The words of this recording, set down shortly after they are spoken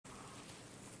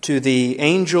To the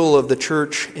angel of the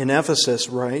church in Ephesus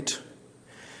write,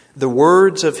 the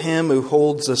words of him who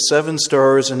holds the 7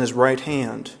 stars in his right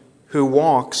hand, who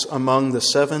walks among the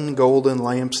 7 golden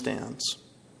lampstands.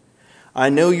 I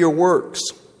know your works,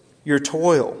 your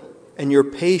toil, and your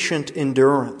patient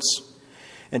endurance,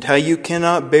 and how you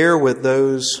cannot bear with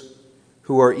those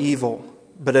who are evil,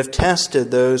 but have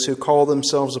tested those who call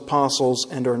themselves apostles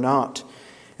and are not,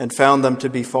 and found them to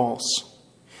be false.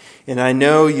 And I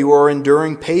know you are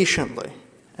enduring patiently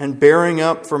and bearing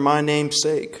up for my name's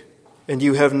sake, and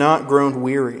you have not grown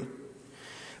weary.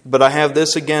 But I have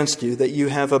this against you, that you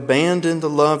have abandoned the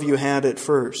love you had at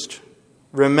first.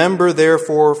 Remember,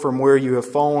 therefore, from where you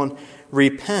have fallen,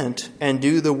 repent and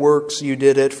do the works you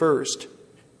did at first.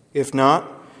 If not,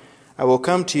 I will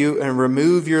come to you and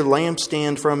remove your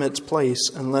lampstand from its place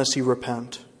unless you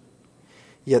repent.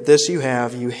 Yet this you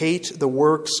have, you hate the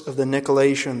works of the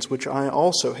Nicolaitans, which I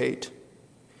also hate.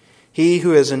 He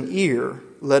who has an ear,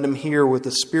 let him hear what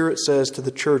the Spirit says to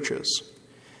the churches.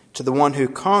 To the one who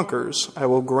conquers, I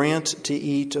will grant to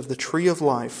eat of the tree of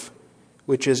life,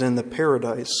 which is in the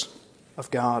paradise of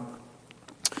God.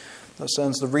 Thus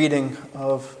ends the reading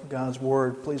of God's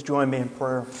Word. Please join me in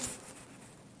prayer.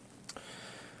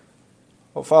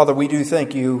 Oh, Father, we do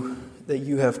thank you that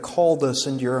you have called us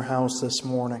into your house this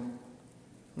morning.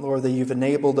 Lord, that you've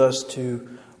enabled us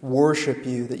to worship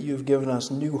you, that you've given us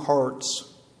new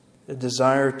hearts, a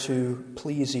desire to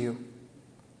please you.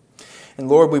 And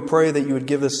Lord, we pray that you would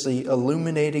give us the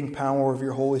illuminating power of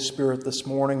your Holy Spirit this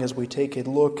morning as we take a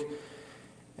look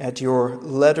at your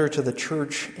letter to the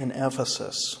church in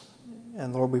Ephesus.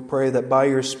 And Lord, we pray that by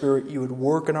your Spirit you would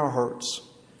work in our hearts.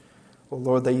 Oh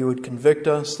Lord, that you would convict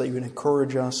us, that you would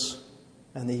encourage us,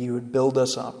 and that you would build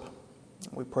us up.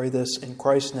 We pray this in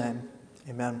Christ's name.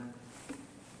 Amen.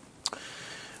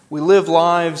 We live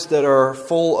lives that are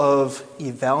full of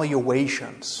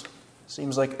evaluations.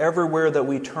 Seems like everywhere that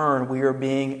we turn, we are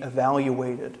being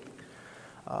evaluated.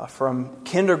 From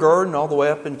kindergarten all the way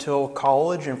up until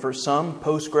college, and for some,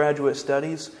 postgraduate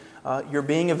studies, you're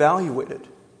being evaluated.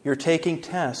 You're taking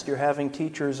tests. You're having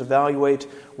teachers evaluate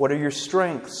what are your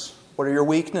strengths, what are your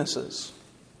weaknesses.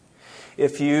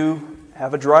 If you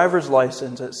have a driver's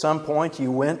license, at some point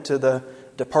you went to the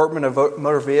Department of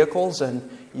Motor Vehicles and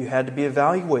you had to be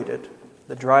evaluated.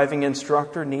 The driving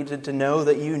instructor needed to know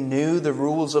that you knew the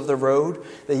rules of the road,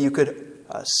 that you could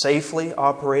safely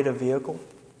operate a vehicle.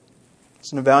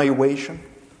 It's an evaluation.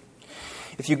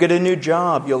 If you get a new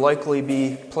job, you'll likely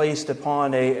be placed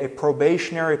upon a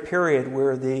probationary period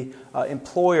where the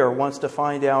employer wants to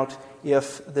find out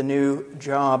if the new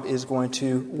job is going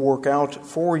to work out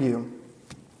for you.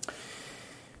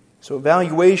 So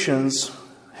evaluations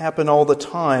happen all the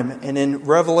time. And in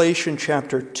Revelation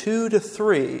chapter 2 to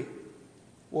 3,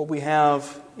 what we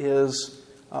have is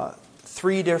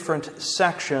 3 different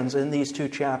sections in these 2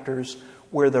 chapters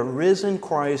where the risen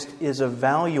Christ is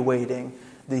evaluating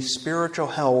the spiritual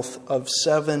health of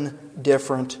 7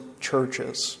 different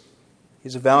churches.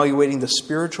 He's evaluating the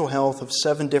spiritual health of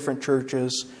 7 different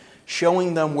churches,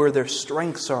 showing them where their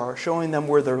strengths are, showing them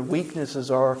where their weaknesses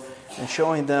are, and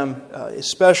showing them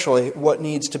especially what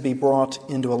needs to be brought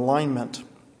into alignment.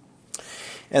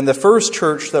 And the first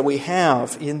church that we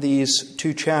have in these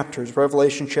 2 chapters,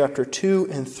 Revelation chapter 2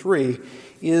 and 3,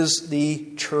 is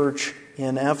the church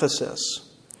in Ephesus.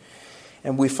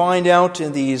 And we find out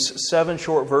in these 7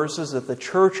 short verses that the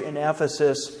church in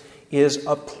Ephesus is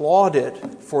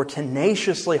applauded for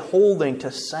tenaciously holding to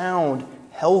sound,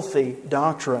 healthy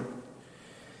doctrine.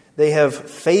 They have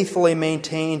faithfully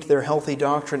maintained their healthy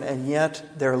doctrine, and yet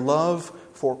their love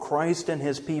for Christ and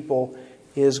His people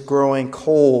is growing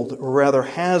cold, or rather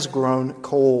has grown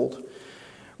cold.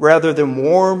 Rather than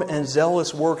warm and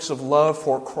zealous works of love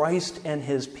for Christ and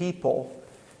His people,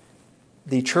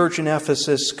 the church in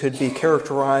Ephesus could be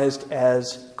characterized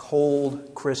as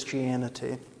cold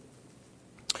Christianity.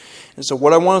 And so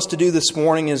what I want us to do this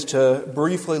morning is to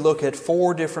briefly look at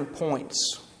 4 different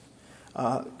points.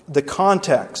 The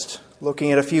context,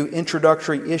 looking at a few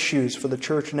introductory issues for the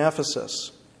church in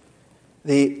Ephesus.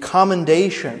 The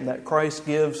commendation that Christ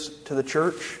gives to the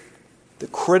church. The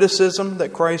criticism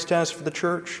that Christ has for the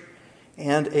church.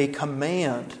 And a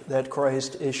command that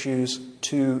Christ issues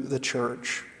to the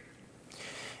church.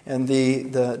 And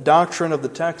the doctrine of the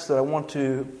text that I want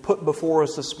to put before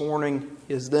us this morning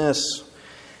is this: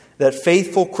 that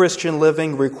faithful Christian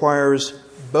living requires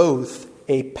both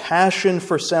a passion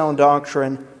for sound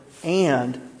doctrine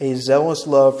and a zealous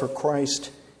love for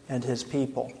Christ and His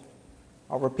people.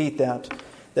 I'll repeat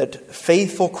that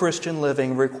faithful Christian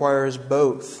living requires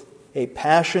both a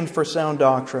passion for sound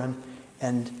doctrine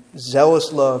and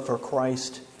zealous love for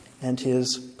Christ and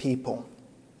His people.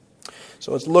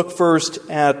 So let's look first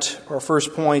at our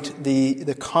first point,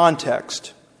 the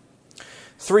context.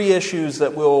 Three issues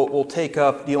that we'll take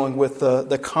up dealing with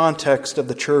the context of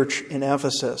the church in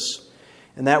Ephesus.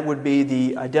 And that would be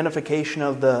the identification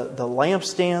of the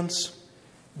lampstands,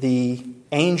 the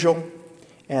angel,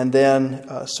 and then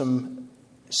some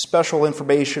special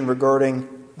information regarding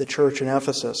the church in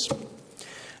Ephesus.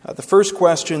 The first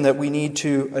question that we need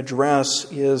to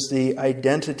address is the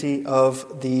identity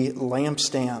of the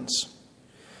lampstands.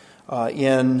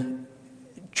 In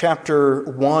chapter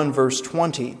 1, verse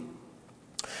 20,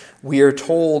 we are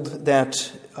told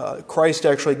that Christ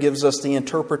actually gives us the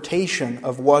interpretation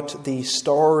of what the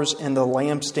stars and the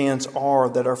lampstands are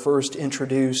that are first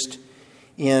introduced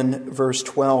in verse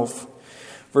 12.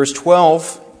 Verse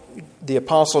 12, the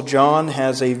Apostle John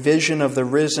has a vision of the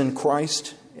risen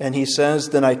Christ, and he says,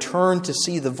 "Then I turned to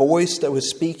see the voice that was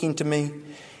speaking to me,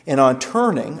 and on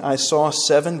turning I saw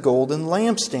 7 golden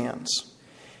lampstands.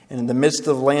 And in the midst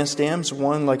of the lampstands,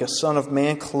 one like a son of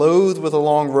man, clothed with a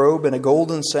long robe and a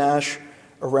golden sash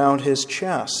around his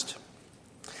chest."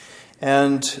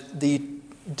 And the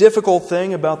difficult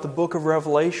thing about the book of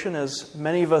Revelation, as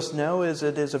many of us know, is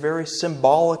it is a very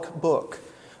symbolic book,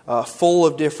 full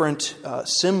of different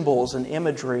symbols and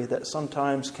imagery that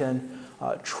sometimes can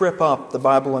trip up the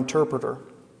Bible interpreter.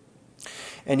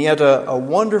 And yet a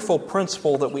wonderful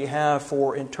principle that we have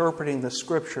for interpreting the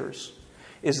Scriptures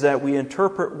is that we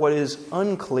interpret what is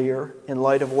unclear in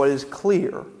light of what is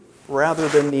clear, rather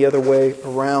than the other way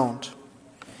around.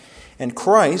 And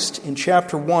Christ, in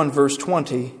chapter 1, verse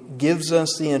 20, gives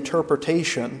us the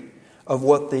interpretation of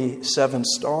what the 7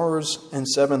 stars and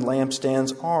 7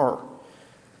 lampstands are.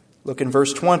 Look in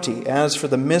verse 20. "As for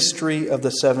the mystery of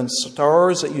the 7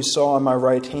 stars that you saw in my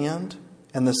right hand,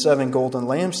 and the 7 golden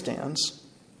lampstands,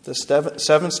 the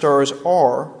 7 stars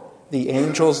are the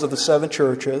angels of the 7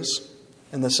 churches,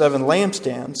 and the 7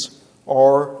 lampstands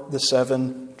are the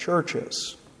 7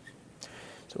 churches."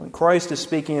 So when Christ is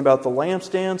speaking about the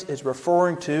lampstands, it's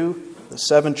referring to the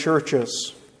 7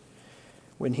 churches.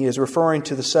 When he is referring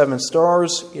to the 7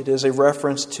 stars, it is a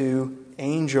reference to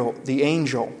the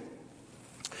angel.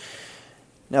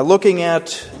 Now, looking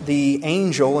at the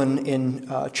angel in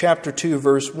chapter 2,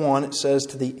 verse 1, it says,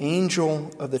 "To the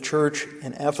angel of the church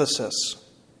in Ephesus."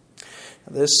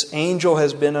 This angel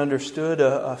has been understood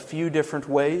a few different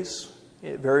ways.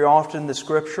 Very often in the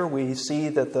Scripture, we see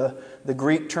that the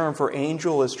Greek term for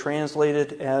angel is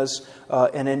translated as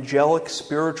an angelic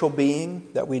spiritual being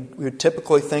that we would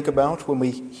typically think about when we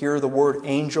hear the word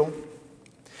angel.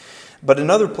 But in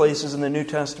other places in the New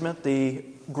Testament, the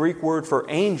Greek word for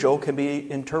angel can be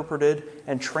interpreted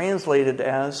and translated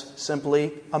as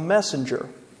simply a messenger,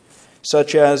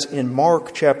 such as in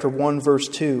Mark chapter 1, verse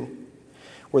 2,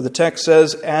 where the text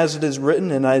says, "As it is written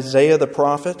in Isaiah the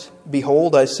prophet,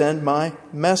 Behold, I send my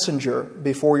messenger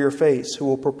before your face, who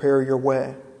will prepare your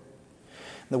way."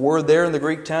 The word there in the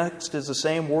Greek text is the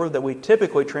same word that we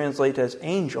typically translate as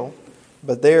angel,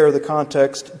 but there the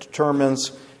context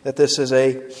determines that this is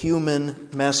a human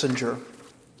messenger.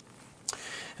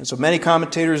 And so many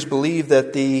commentators believe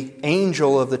that the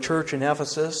angel of the church in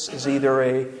Ephesus is either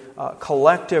a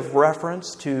collective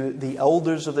reference to the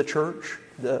elders of the church,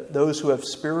 those who have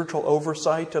spiritual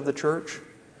oversight of the church,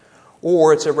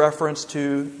 or it's a reference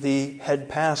to the head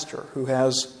pastor who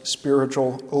has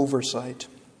spiritual oversight.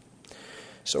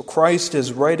 So Christ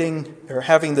is writing or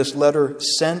having this letter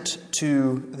sent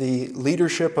to the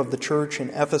leadership of the church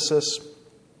in Ephesus.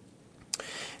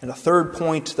 And a third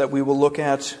point that we will look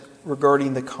at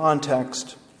regarding the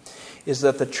context is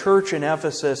that the church in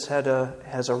Ephesus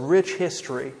has a rich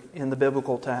history in the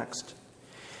biblical text.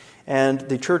 And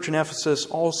the church in Ephesus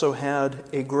also had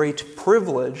a great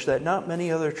privilege that not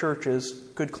many other churches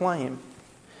could claim.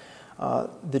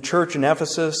 The church in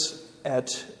Ephesus,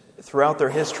 throughout their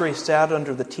history, sat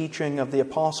under the teaching of the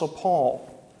Apostle Paul.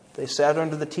 They sat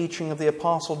under the teaching of the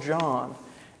Apostle John.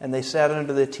 And they sat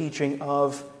under the teaching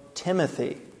of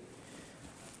Timothy,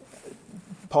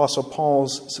 Apostle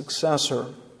Paul's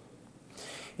successor.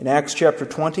 In Acts chapter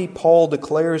 20, Paul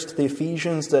declares to the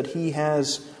Ephesians that he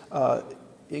has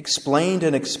explained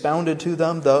and expounded to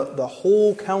them the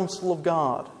whole counsel of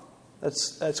God.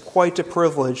 That's quite a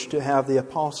privilege to have the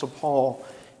Apostle Paul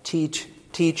teach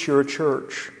your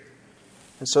church.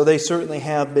 And so they certainly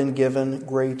have been given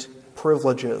great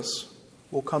privileges.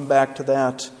 We'll come back to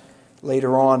that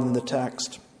later on in the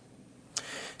text.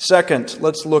 Second,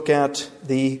 let's look at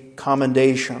the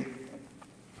commendation.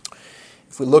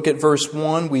 If we look at verse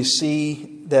 1, we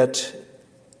see that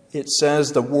it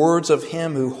says, "The words of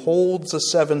him who holds the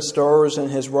 7 stars in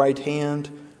his right hand,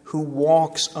 who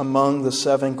walks among the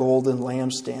 7 golden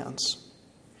lampstands."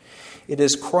 It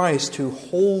is Christ who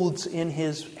holds in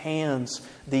his hands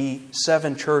the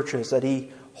 7 churches, that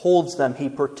he holds them, he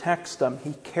protects them,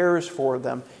 he cares for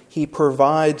them, he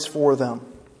provides for them.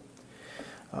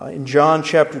 In John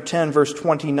chapter 10, verse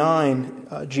 29,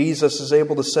 Jesus is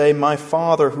able to say, "My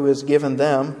Father who has given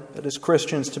them," that is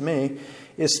Christians to me,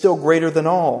 "is still greater than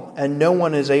all, and no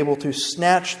one is able to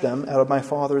snatch them out of my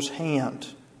Father's hand,"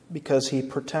 because he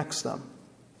protects them.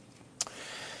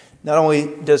 Not only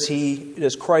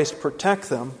does Christ protect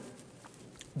them,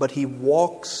 but he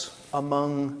walks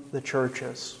among the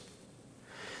churches.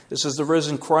 This is the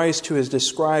risen Christ who is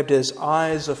described as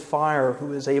eyes of fire,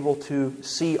 who is able to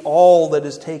see all that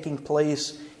is taking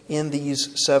place in these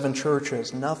 7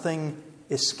 churches. Nothing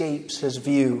escapes his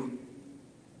view.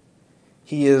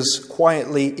 He is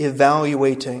quietly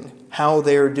evaluating how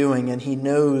they are doing, and he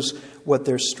knows what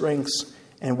their strengths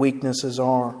and weaknesses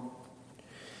are.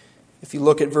 If you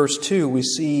look at verse 2, we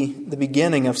see the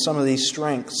beginning of some of these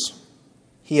strengths.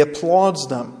 He applauds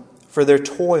them for their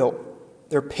toil,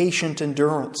 their patient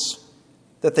endurance,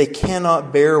 that they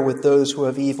cannot bear with those who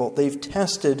have evil. They've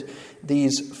tested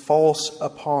these false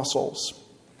apostles.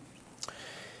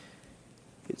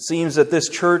 It seems that this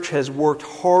church has worked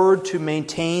hard to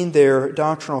maintain their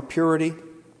doctrinal purity.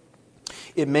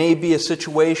 It may be a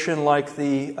situation like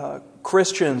the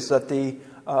Christians that the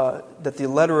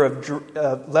letter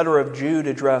of Jude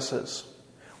addresses,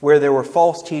 where there were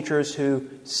false teachers who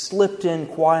slipped in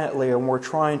quietly and were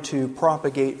trying to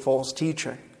propagate false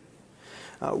teaching.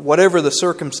 Whatever the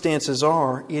circumstances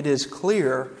are, it is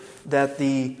clear that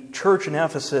the church in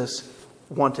Ephesus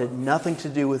wanted nothing to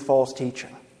do with false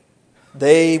teaching.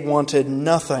 They wanted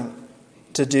nothing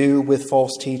to do with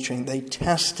false teaching. They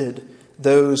tested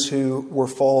those who were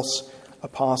false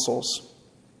apostles.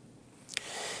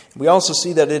 We also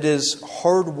see that it is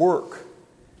hard work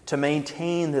to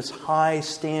maintain this high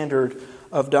standard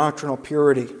of doctrinal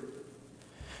purity.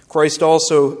 Christ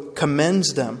also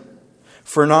commends them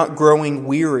for not growing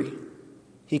weary.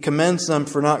 He commends them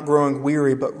for not growing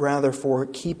weary, but rather for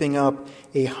keeping up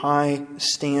a high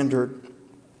standard.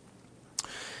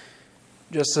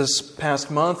 Just this past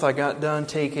month, I got done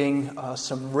taking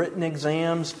some written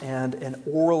exams and an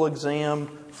oral exam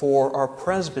for our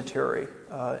presbytery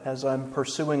as I'm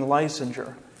pursuing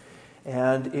licensure.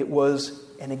 And it was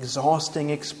an exhausting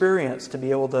experience to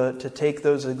be able to take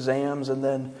those exams and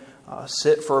then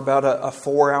sit for about a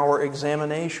 4-hour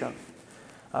examination.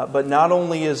 But not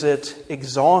only is it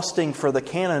exhausting for the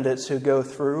candidates who go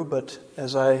through, but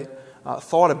as I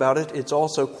thought about it, it's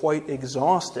also quite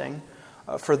exhausting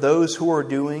for those who are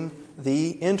doing the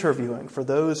interviewing, for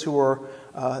those who are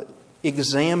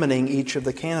examining each of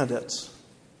the candidates.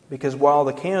 Because while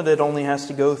the candidate only has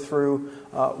to go through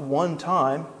one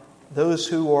time, those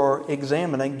who are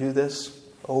examining do this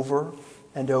over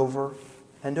and over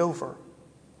and over.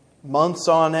 Months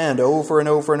on end, over and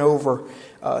over and over,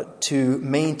 to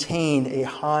maintain a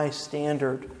high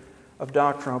standard of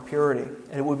doctrinal purity.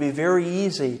 And it would be very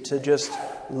easy to just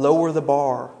lower the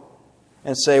bar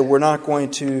and say, we're not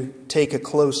going to take a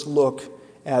close look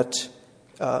at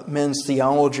men's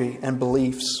theology and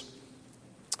beliefs.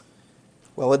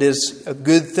 Well, it is a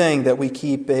good thing that we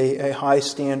keep a high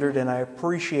standard, and I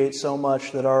appreciate so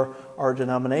much that our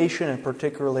denomination, and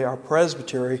particularly our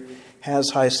presbytery,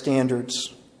 has high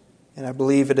standards. And I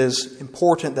believe it is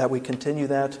important that we continue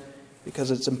that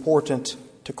because it's important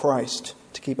to Christ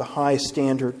to keep a high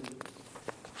standard.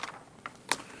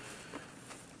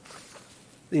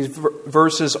 These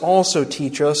verses also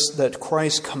teach us that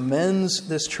Christ commends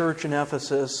this church in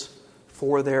Ephesus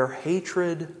for their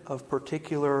hatred of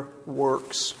particular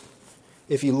works.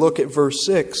 If you look at verse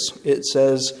 6, it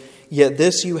says, "Yet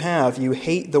this you have, you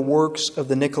hate the works of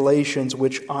the Nicolaitans,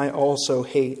 which I also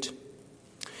hate."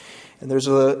 And there's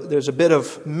a bit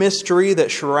of mystery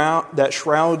that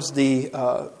shrouds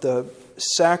the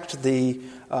sect, the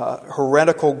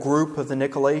heretical group of the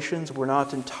Nicolaitans. We're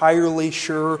not entirely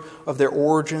sure of their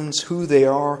origins, who they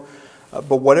are.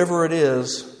 But whatever it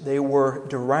is, they were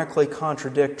directly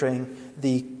contradicting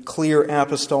the clear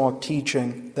apostolic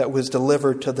teaching that was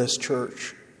delivered to this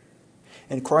church.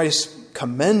 And Christ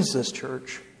commends this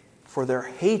church for their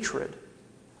hatred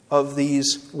of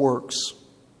these works.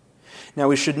 Now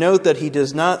we should note that he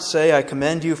does not say, I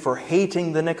commend you for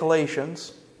hating the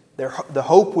Nicolaitans. The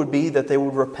hope would be that they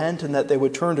would repent and that they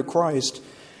would turn to Christ.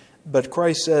 But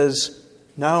Christ says,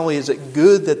 not only is it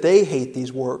good that they hate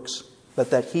these works,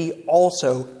 but that he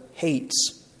also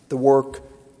hates the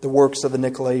works of the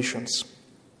Nicolaitans.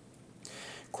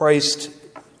 Christ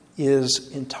is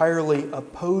entirely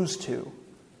opposed to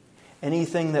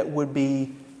anything that would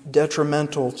be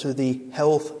detrimental to the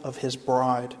health of his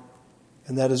bride.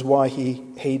 and that is why he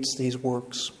hates these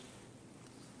works.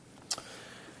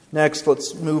 Next,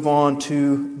 let's move on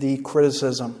to the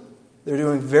criticism. They're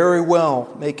doing very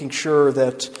well making sure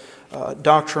that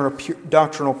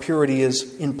doctrinal purity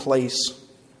is in place.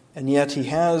 And yet he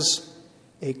has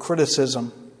a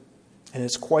criticism, and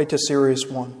it's quite a serious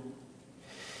one.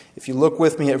 If you look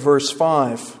with me at verse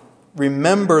 5,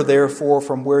 "Remember therefore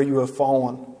from where you have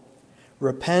fallen.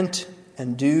 Repent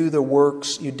and do the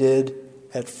works you did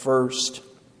at first."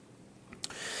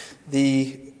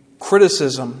 The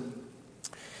criticism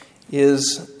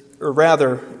is, or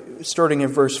rather, starting in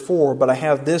verse 4, "But I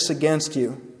have this against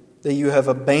you, that you have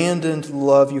abandoned the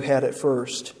love you had at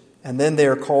first." And then they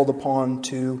are called upon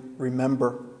to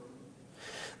remember.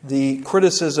 The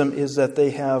criticism is that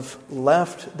they have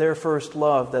left their first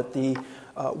love, that the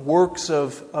works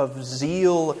of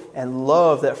zeal and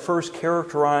love that first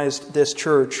characterized this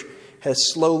church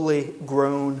has slowly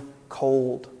grown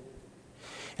cold.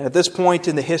 And at this point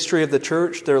in the history of the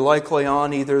church, they're likely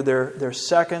on either their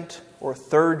second or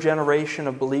third generation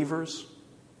of believers.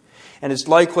 And it's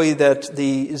likely that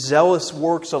the zealous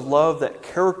works of love that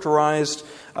characterized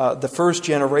the first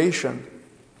generation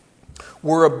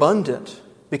were abundant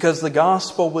because the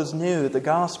gospel was new, the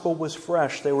gospel was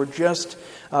fresh. They were just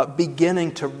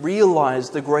beginning to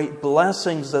realize the great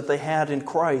blessings that they had in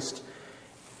Christ.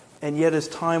 And yet as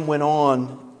time went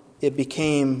on, it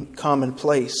became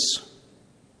commonplace.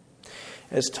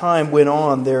 As time went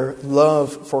on, their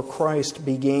love for Christ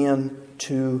began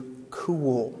to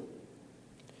cool.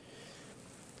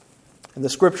 And the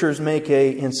Scriptures make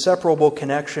an inseparable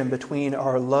connection between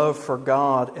our love for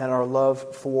God and our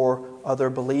love for other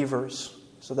believers.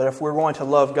 So that if we're going to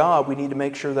love God, we need to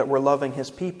make sure that we're loving His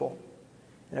people.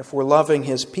 And if we're loving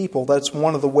His people, that's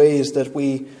one of the ways that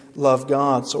we love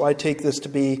God. So I take this to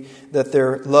be that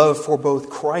their love for both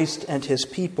Christ and His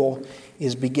people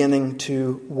is beginning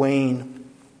to wane.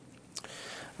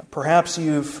 Perhaps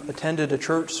you've attended a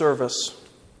church service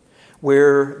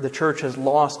where the church has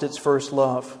lost its first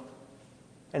love.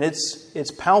 And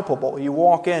it's palpable. You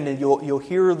walk in and you'll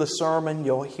hear the sermon,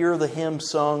 you'll hear the hymn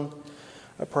sung.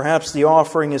 Perhaps the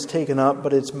offering is taken up,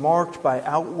 but it's marked by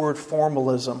outward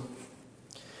formalism.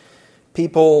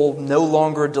 People no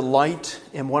longer delight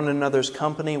in one another's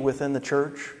company within the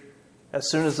church. As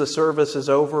soon as the service is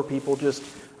over, people just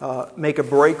make a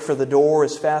break for the door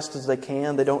as fast as they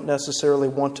can. They don't necessarily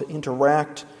want to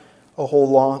interact a whole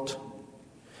lot.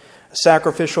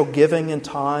 Sacrificial giving and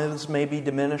tithes may be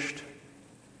diminished.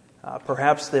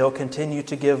 Perhaps they'll continue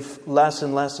to give less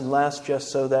and less and less just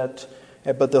so that,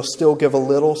 but they'll still give a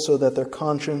little so that their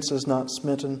conscience is not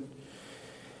smitten.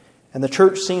 And the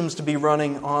church seems to be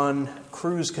running on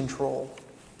cruise control.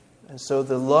 And so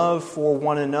the love for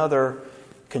one another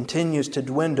continues to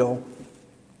dwindle.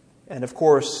 And of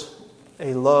course,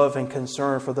 a love and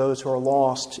concern for those who are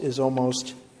lost is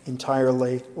almost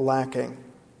entirely lacking.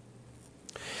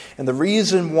 And the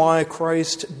reason why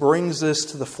Christ brings this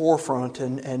to the forefront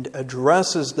and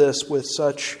addresses this with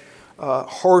such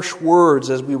harsh words,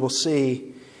 as we will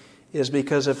see, is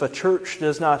because if a church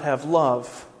does not have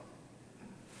love,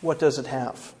 what does it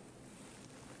have?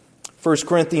 1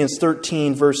 Corinthians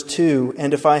 13, verse 2,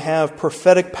 "And if I have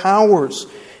prophetic powers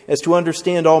as to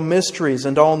understand all mysteries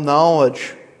and all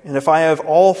knowledge, and if I have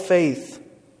all faith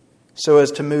so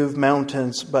as to move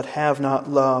mountains, but have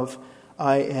not love,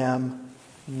 I am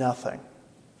nothing."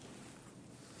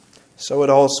 So it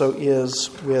also is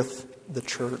with the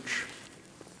church.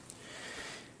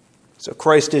 So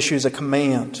Christ issues a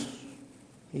command.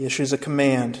 He issues a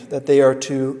command that they are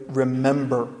to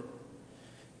remember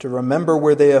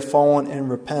where they have fallen and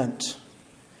repent,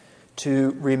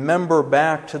 to remember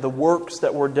back to the works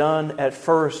that were done at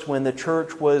first when the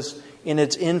church was in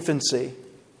its infancy,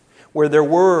 where there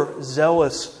were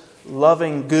zealous,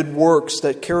 loving, good works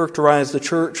that characterized the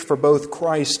church for both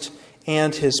Christ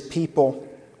and His people.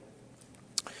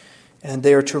 And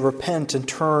they are to repent and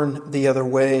turn the other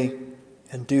way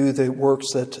and do the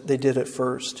works that they did at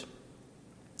first.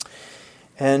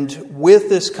 And with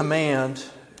this command,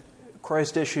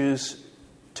 Christ issues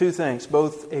two things,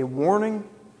 both a warning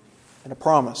and a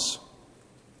promise.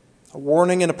 A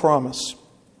warning and a promise.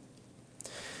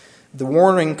 The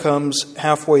warning comes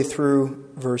halfway through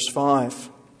verse 5.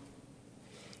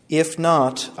 "If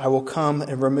not, I will come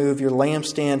and remove your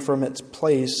lampstand from its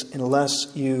place unless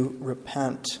you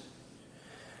repent."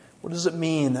 What does it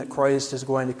mean that Christ is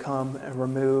going to come and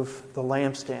remove the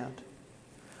lampstand?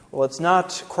 Well, it's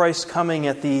not Christ coming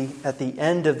at the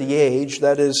end of the age.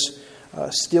 That is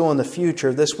still in the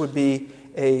future. This would be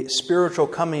a spiritual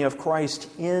coming of Christ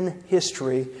in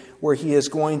history where He is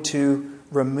going to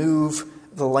remove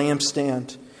the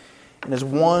lampstand. And as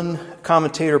one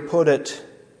commentator put it,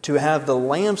 to have the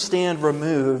lampstand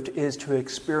removed is to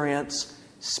experience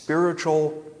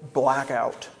spiritual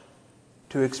blackout.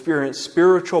 To experience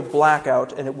spiritual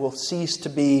blackout, and it will cease to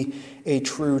be a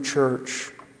true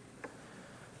church.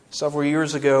 Several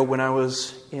years ago when I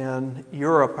was in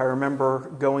Europe, I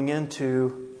remember going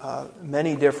into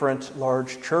many different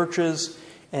large churches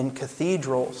and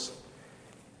cathedrals.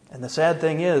 And the sad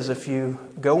thing is, if you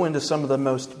go into some of the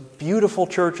most beautiful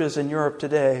churches in Europe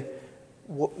today,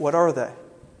 what are they?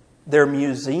 They're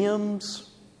museums,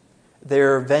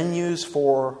 they're venues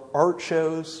for art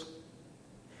shows,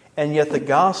 and yet the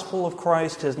gospel of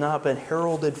Christ has not been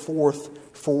heralded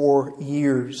forth for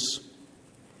years.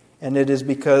 And it is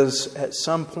because at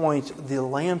some point the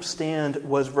lampstand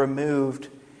was removed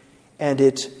and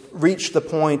it reached the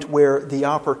point where the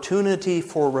opportunity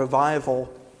for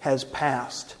revival has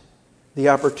passed. The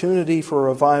opportunity for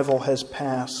revival has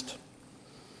passed.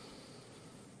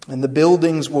 And the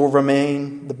buildings will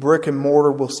remain, the brick and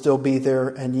mortar will still be there,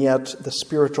 and yet the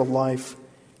spiritual life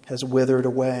has withered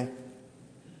away.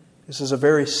 This is a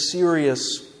very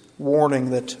serious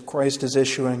warning that Christ is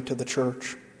issuing to the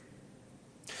church.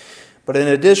 But in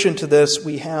addition to this,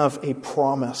 we have a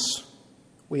promise.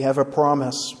 We have a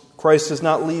promise. Christ does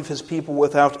not leave His people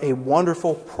without a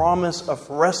wonderful promise of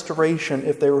restoration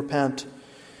if they repent.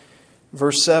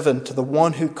 Verse 7, to the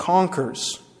one who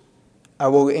conquers, I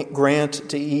will grant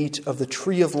to eat of the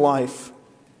tree of life,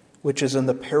 which is in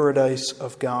the paradise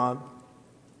of God.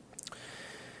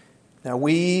 Now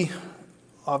we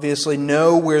obviously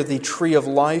know where the tree of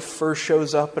life first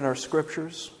shows up in our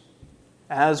scriptures.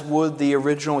 As would the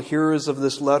original hearers of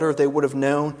this letter, they would have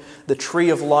known the tree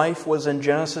of life was in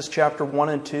Genesis chapter 1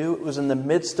 and 2. It was in the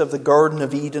midst of the Garden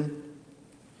of Eden.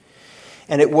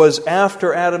 And it was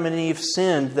after Adam and Eve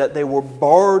sinned that they were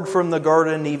barred from the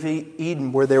Garden of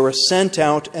Eden, where they were sent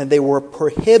out and they were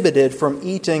prohibited from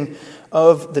eating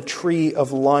of the tree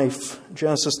of life.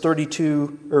 Genesis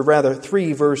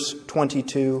 3 verse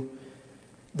 22.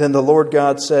 Then the Lord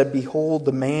God said, behold,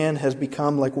 the man has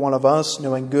become like one of us,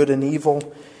 knowing good and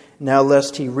evil. Now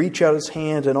lest he reach out his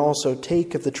hand and also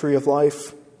take of the tree of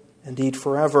life and eat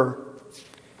forever.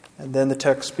 And then the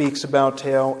text speaks about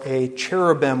how a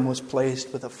cherubim was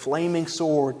placed with a flaming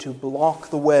sword to block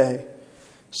the way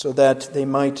so that they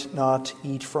might not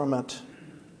eat from it.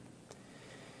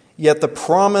 Yet the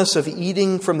promise of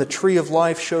eating from the tree of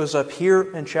life shows up here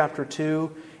in chapter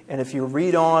 2. And if you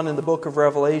read on in the book of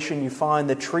Revelation, you find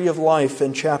the tree of life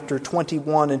in chapter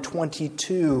 21 and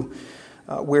 22,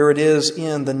 where it is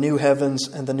in the new heavens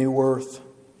and the new earth.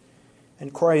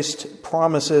 And Christ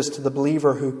promises to the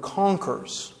believer who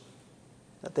conquers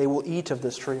that they will eat of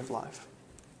this tree of life.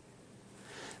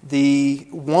 The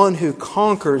one who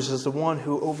conquers is the one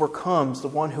who overcomes, the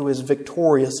one who is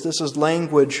victorious. This is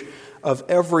language of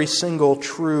every single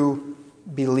true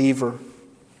believer,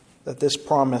 that this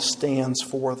promise stands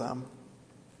for them.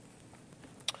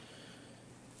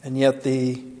 And yet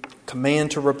the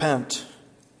command to repent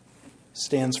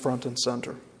stands front and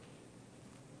center.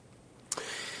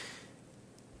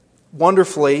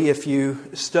 Wonderfully, if you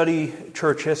study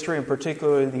church history, and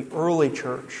particularly the early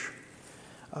church,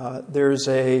 there's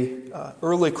an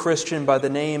early Christian by the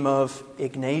name of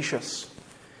Ignatius.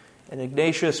 And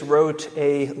Ignatius wrote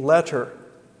a letter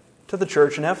to the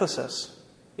church in Ephesus.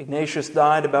 Ignatius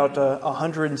died about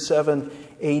 107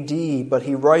 AD, but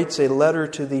he writes a letter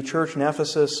to the church in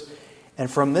Ephesus,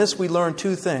 and from this we learn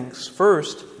two things.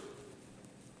 First,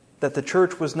 that the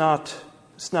church was not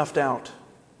snuffed out,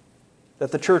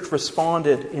 that the church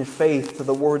responded in faith to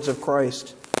the words of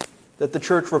Christ, that the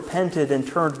church repented and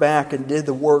turned back and did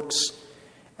the works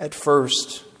at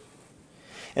first.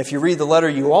 If you read the letter,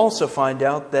 you also find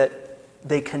out that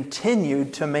they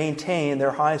continued to maintain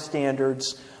their high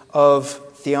standards of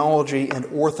theology and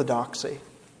orthodoxy,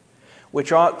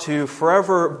 which ought to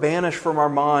forever banish from our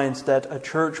minds that a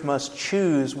church must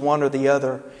choose one or the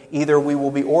other. Either we will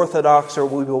be orthodox or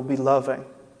we will be loving.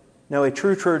 No, a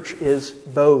true church is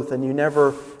both, and you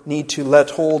never need to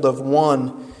let hold of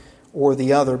one or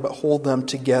the other, but hold them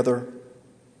together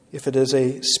if it is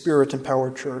a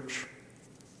Spirit-empowered church.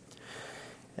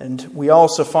 And we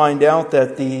also find out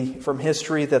that from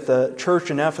history that the church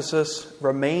in Ephesus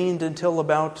remained until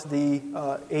about the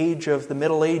age of the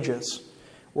Middle Ages,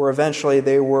 where eventually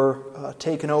they were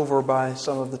taken over by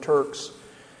some of the Turks.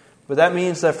 But that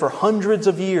means that for hundreds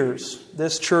of years,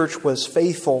 this church was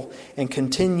faithful and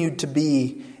continued to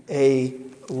be a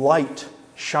light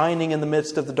shining in the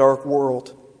midst of the dark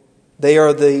world. They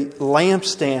are the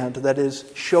lampstand that is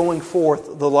showing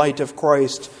forth the light of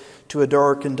Christ to a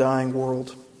dark and dying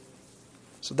world.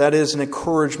 So that is an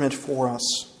encouragement for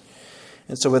us.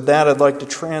 And so with that, I'd like to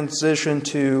transition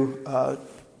to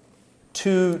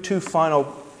two final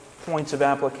points of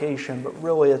application, but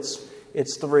really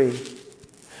it's three.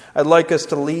 I'd like us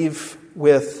to leave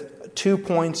with 2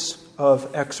 points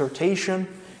of exhortation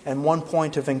and 1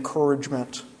 point of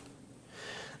encouragement.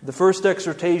 The first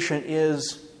exhortation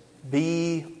is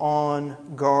be on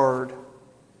guard.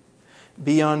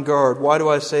 Be on guard. Why do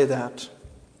I say that?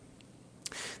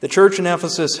 The church in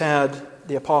Ephesus had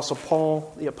the Apostle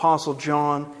Paul, the Apostle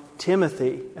John,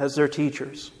 Timothy as their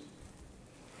teachers.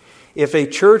 If a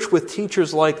church with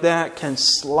teachers like that can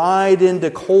slide into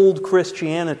cold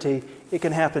Christianity, it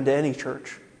can happen to any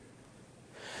church.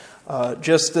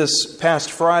 Just this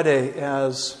past Friday,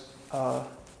 as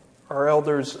our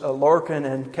elders Larkin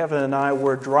and Kevin and I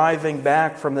were driving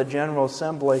back from the General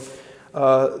Assembly,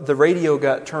 the radio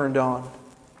got turned on.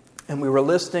 And we were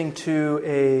listening to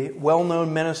a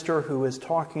well-known minister who was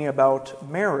talking about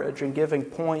marriage and giving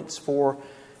points for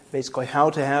basically how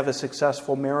to have a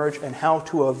successful marriage and how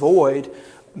to avoid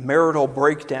marital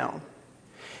breakdown.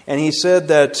 And he said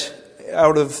that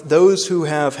out of those who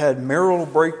have had marital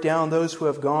breakdown, those who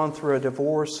have gone through a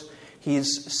divorce,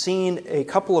 he's seen a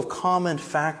couple of common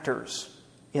factors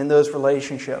in those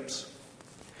relationships.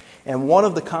 And one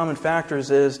of the common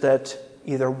factors is that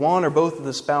either one or both of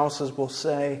the spouses will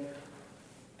say,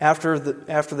 after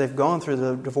they've gone through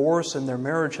the divorce and their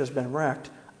marriage has been wrecked,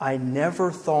 I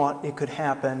never thought it could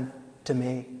happen to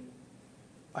me.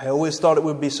 I always thought it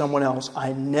would be someone else.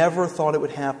 I never thought it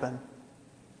would happen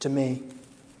to me.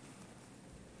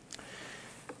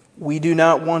 We do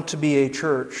not want to be a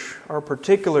church. Our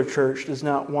particular church does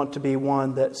not want to be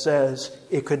one that says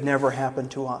it could never happen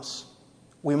to us.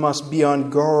 We must be on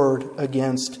guard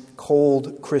against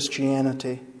cold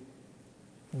Christianity.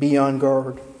 Be on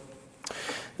guard.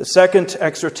 The second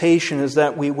exhortation is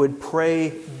that we would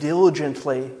pray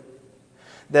diligently,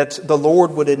 that the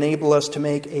Lord would enable us to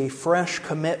make a fresh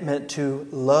commitment to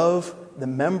love the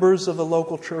members of the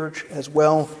local church as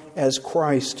well as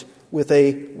Christ with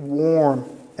a warm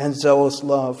and zealous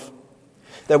love.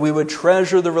 That we would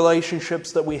treasure the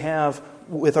relationships that we have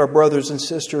with our brothers and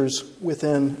sisters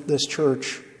within this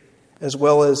church, as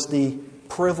well as the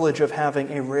privilege of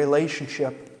having a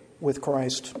relationship with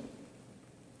Christ.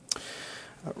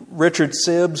 Richard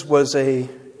Sibbes was a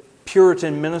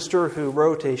Puritan minister who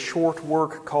wrote a short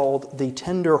work called The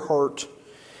Tender Heart.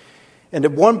 And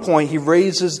at one point he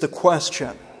raises the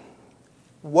question,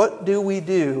 what do we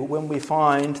do when we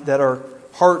find that our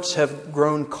hearts have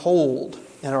grown cold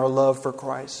in our love for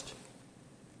Christ?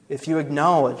 If you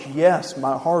acknowledge, yes,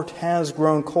 my heart has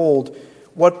grown cold,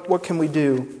 what can we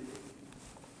do?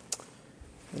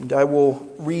 And I will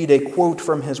read a quote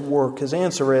from his work. His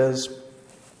answer is,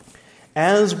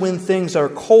 as when things are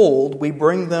cold, we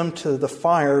bring them to the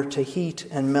fire to heat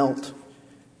and melt.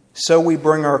 So we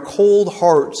bring our cold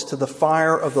hearts to the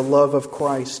fire of the love of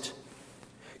Christ.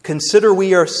 Consider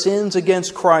we our sins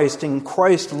against Christ and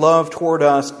Christ's love toward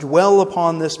us. Dwell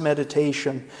upon this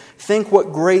meditation. Think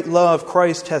what great love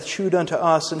Christ hath shewed unto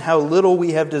us and how little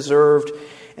we have deserved.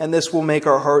 And this will make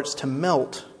our hearts to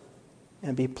melt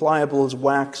and be pliable as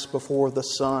wax before the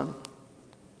sun.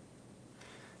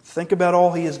 Think about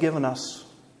all He has given us.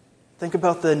 Think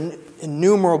about the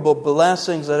innumerable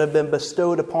blessings that have been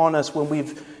bestowed upon us when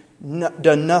we've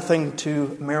done nothing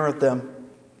to merit them.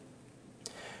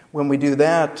 When we do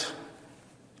that,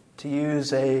 to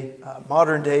use a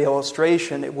modern-day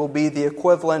illustration, it will be the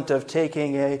equivalent of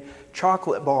taking a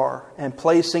chocolate bar and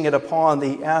placing it upon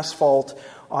the asphalt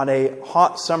on a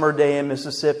hot summer day in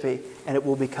Mississippi, and it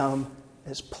will become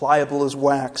as pliable as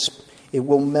wax. It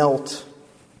will melt.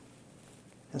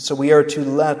 And so we are to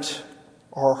let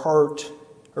our heart,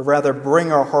 or rather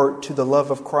bring our heart to the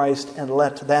love of Christ and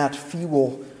let that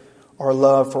fuel our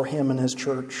love for Him and His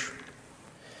church.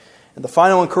 And the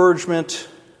final encouragement,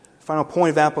 final point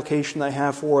of application that I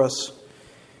have for us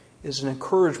is an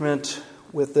encouragement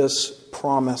with this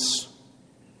promise.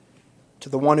 To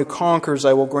the one who conquers,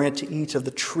 I will grant to eat of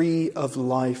the tree of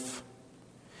life.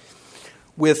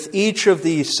 With each of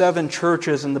the 7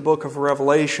 churches in the book of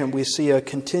Revelation, we see a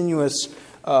continuous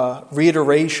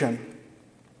reiteration.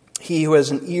 He who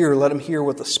has an ear, let him hear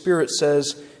what the Spirit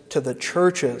says to the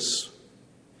churches.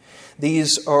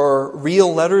 These are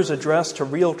real letters addressed to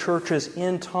real churches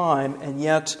in time, and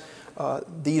yet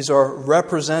these are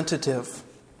representative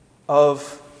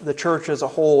of the church as a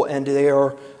whole, and they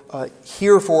are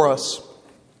here for us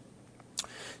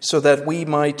so that we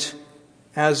might,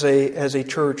 as a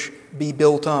church, be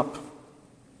built up.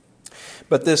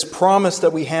 But this promise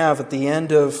that we have at the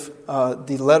end of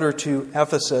the letter to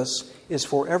Ephesus is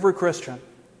for every Christian.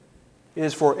 It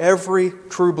is for every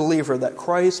true believer that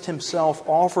Christ himself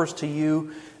offers to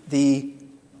you the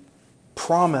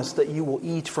promise that you will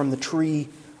eat from the tree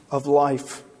of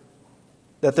life,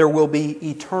 that there will be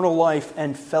eternal life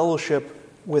and fellowship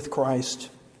with Christ.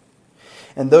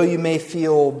 And though you may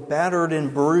feel battered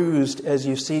and bruised as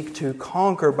you seek to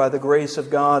conquer by the grace of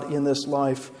God in this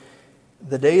life,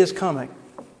 the day is coming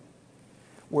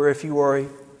where if you are a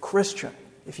Christian,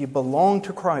 if you belong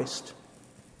to Christ,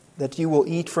 that you will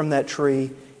eat from that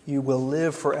tree, you will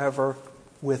live forever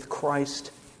with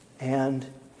Christ and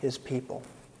His people.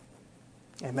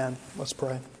 Amen. Let's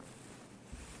pray.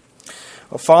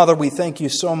 Oh, Father, we thank you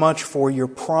so much for your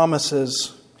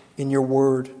promises in your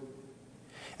word.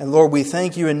 And Lord, we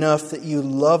thank you enough that you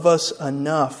love us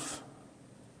enough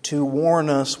to warn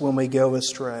us when we go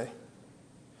astray.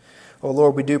 Oh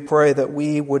Lord, we do pray that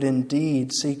we would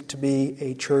indeed seek to be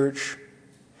a church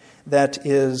that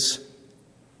is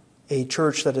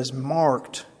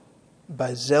marked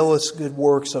by zealous good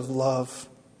works of love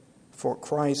for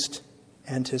Christ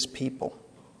and His people.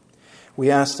 We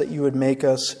ask that you would make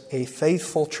us a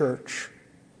faithful church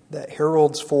that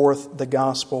heralds forth the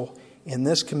gospel in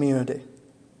this community.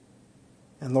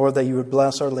 And Lord, that you would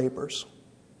bless our labors.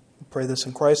 We pray this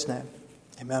in Christ's name.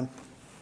 Amen.